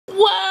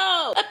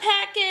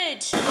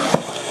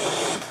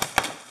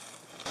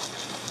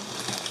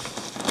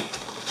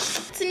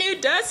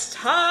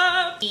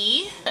desktop.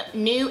 The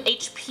new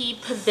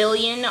HP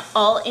Pavilion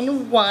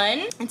all-in-one.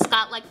 It's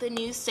got like the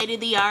new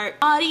state-of-the-art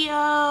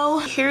audio.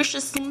 Here's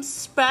just some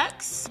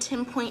specs.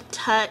 10-point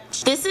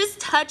touch. This is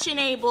touch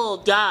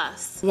enabled,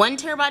 yes. 1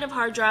 terabyte of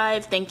hard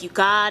drive, thank you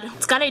God.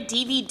 It's got a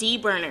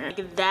DVD burner.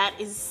 Like, that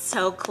is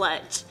so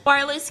clutch.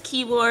 Wireless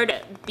keyboard,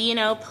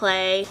 B&O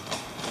Play.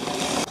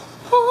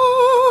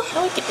 Oh,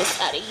 how do I get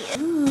this out of here?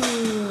 Ooh.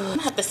 I'm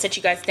gonna have to sit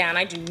you guys down.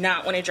 I do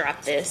not want to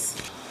drop this.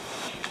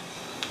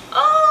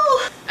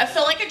 Oh, I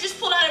feel like I just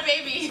pulled out a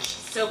baby. She's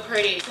so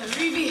pretty. The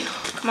reveal.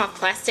 Come on,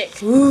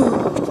 plastic.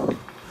 Ooh.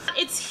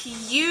 It's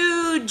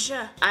huge.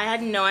 I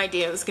had no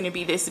idea it was gonna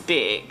be this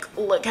big.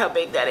 Look how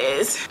big that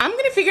is. I'm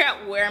gonna figure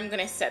out where I'm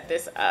gonna set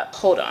this up.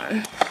 Hold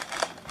on.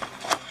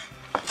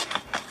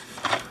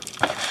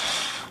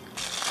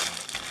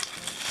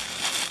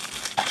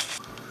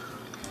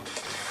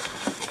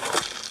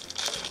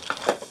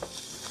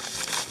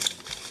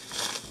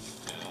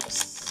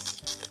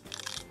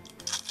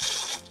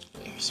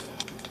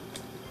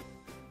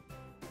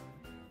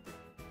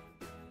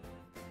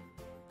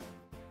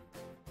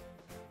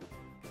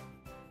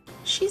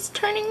 She's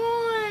turning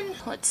on.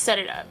 Let's set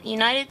it up.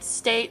 United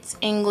States,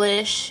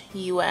 English,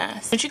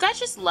 US. Don't you guys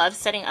just love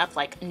setting up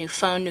like a new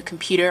phone, new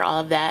computer,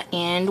 all of that?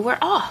 And we're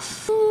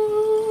off.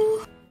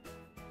 Ooh.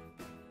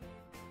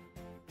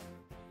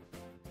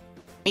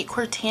 Meet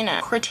Cortana.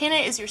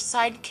 Cortana is your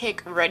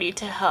sidekick ready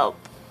to help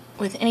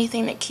with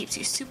anything that keeps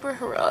you super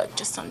heroic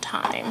just on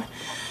time.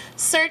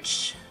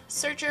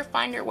 Searcher,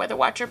 finder, weather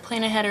watcher,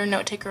 plan ahead, or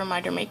note taker,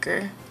 reminder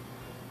maker.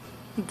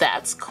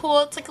 That's cool.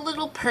 It's like a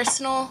little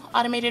personal,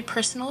 automated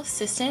personal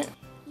assistant.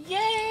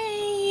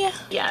 Yay!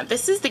 Yeah,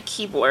 this is the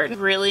keyboard.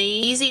 Really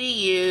easy to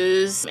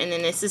use. And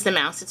then this is the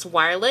mouse. It's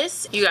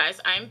wireless. You guys,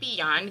 I'm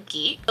beyond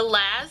geek. The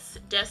last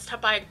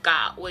desktop I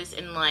got was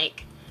in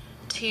like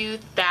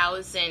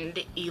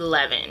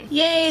 2011.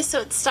 Yay,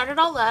 so it started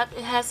all up.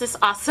 It has this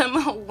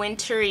awesome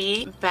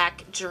wintry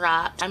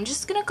backdrop. I'm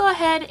just gonna go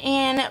ahead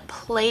and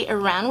play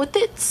around with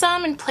it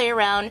some and play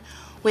around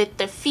with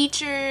the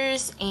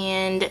features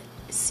and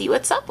see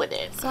what's up with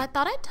it. So I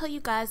thought I'd tell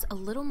you guys a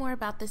little more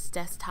about this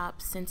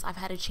desktop since I've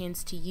had a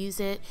chance to use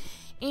it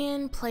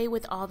and play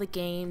with all the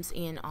games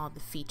and all the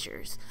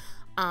features.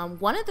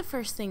 One of the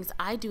first things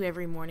I do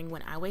every morning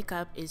when I wake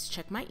up is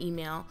check my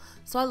email.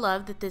 So I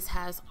love that this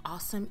has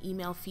awesome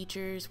email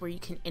features where you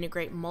can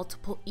integrate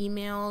multiple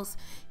emails,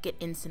 get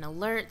instant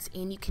alerts,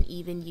 and you can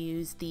even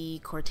use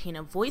the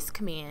Cortana voice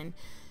command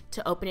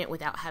to open it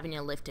without having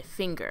to lift a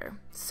finger.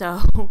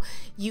 So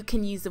you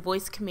can use the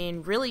voice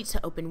command really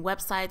to open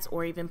websites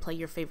or even play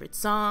your favorite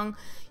song.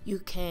 You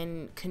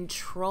can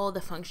control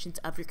the functions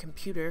of your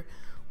computer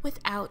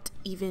without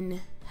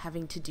even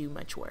having to do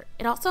much work.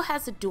 It also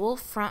has a dual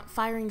front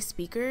firing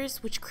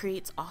speakers, which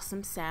creates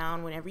awesome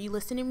sound whenever you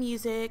listen to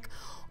music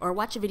or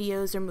watch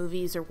videos or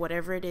movies or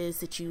whatever it is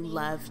that you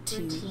love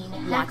to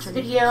watch on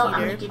the computer.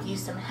 I'm gonna give you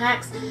some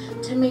hacks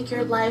to make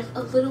your life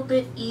a little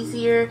bit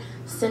easier,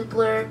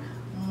 simpler,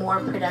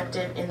 more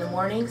productive in the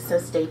morning, so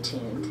stay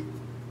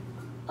tuned.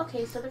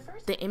 Okay, so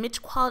the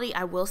image quality,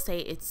 I will say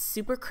it's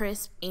super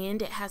crisp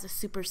and it has a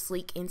super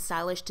sleek and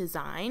stylish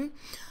design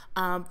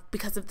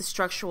because of the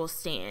structural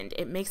stand.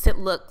 It makes it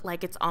look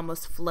like it's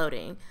almost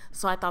floating,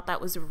 so I thought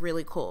that was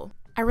really cool.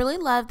 I really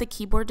love the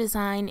keyboard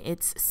design.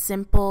 It's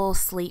simple,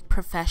 sleek,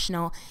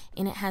 professional,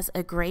 and it has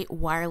a great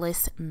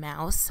wireless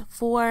mouse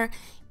for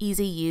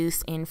easy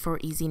use and for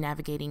easy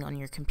navigating on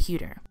your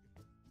computer.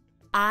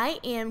 I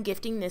am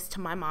gifting this to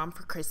my mom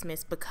for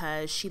Christmas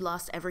because she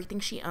lost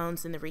everything she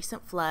owns in the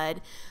recent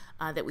flood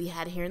that we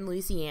had here in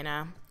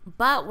Louisiana.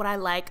 But what I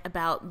like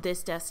about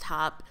this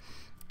desktop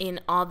in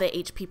all the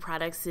HP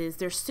products is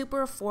they're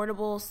super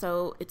affordable,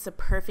 so it's a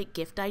perfect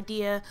gift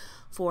idea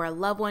for a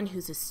loved one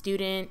who's a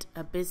student,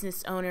 a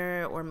business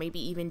owner, or maybe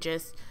even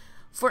just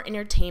for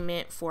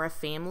entertainment for a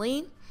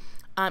family.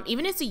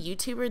 Even as a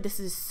YouTuber, this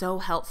is so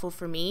helpful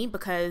for me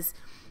because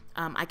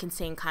I can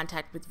stay in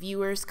contact with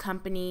viewers,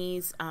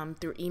 companies,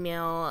 through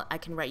email. I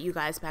can write you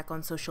guys back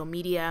on social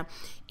media,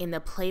 and the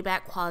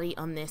playback quality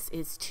on this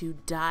is to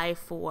die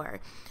for.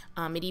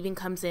 It even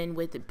comes in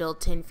with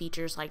built-in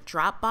features like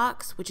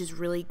Dropbox, which is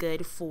really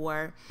good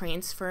for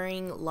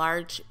transferring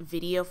large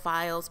video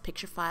files,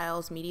 picture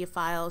files, media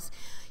files.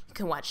 You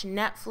can watch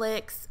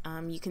Netflix.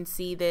 You can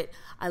see that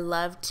I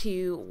love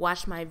to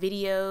watch my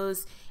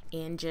videos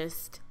and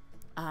just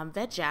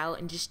veg out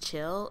and just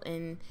chill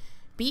and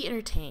be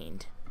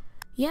entertained.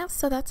 Yeah,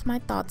 so that's my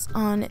thoughts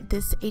on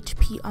this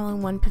HP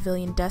all-in-one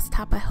Pavilion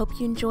desktop. I hope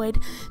you enjoyed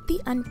the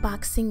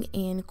unboxing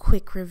and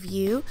quick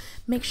review.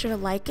 Make sure to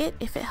like it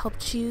if it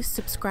helped you,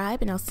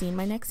 subscribe, and I'll see you in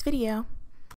my next video.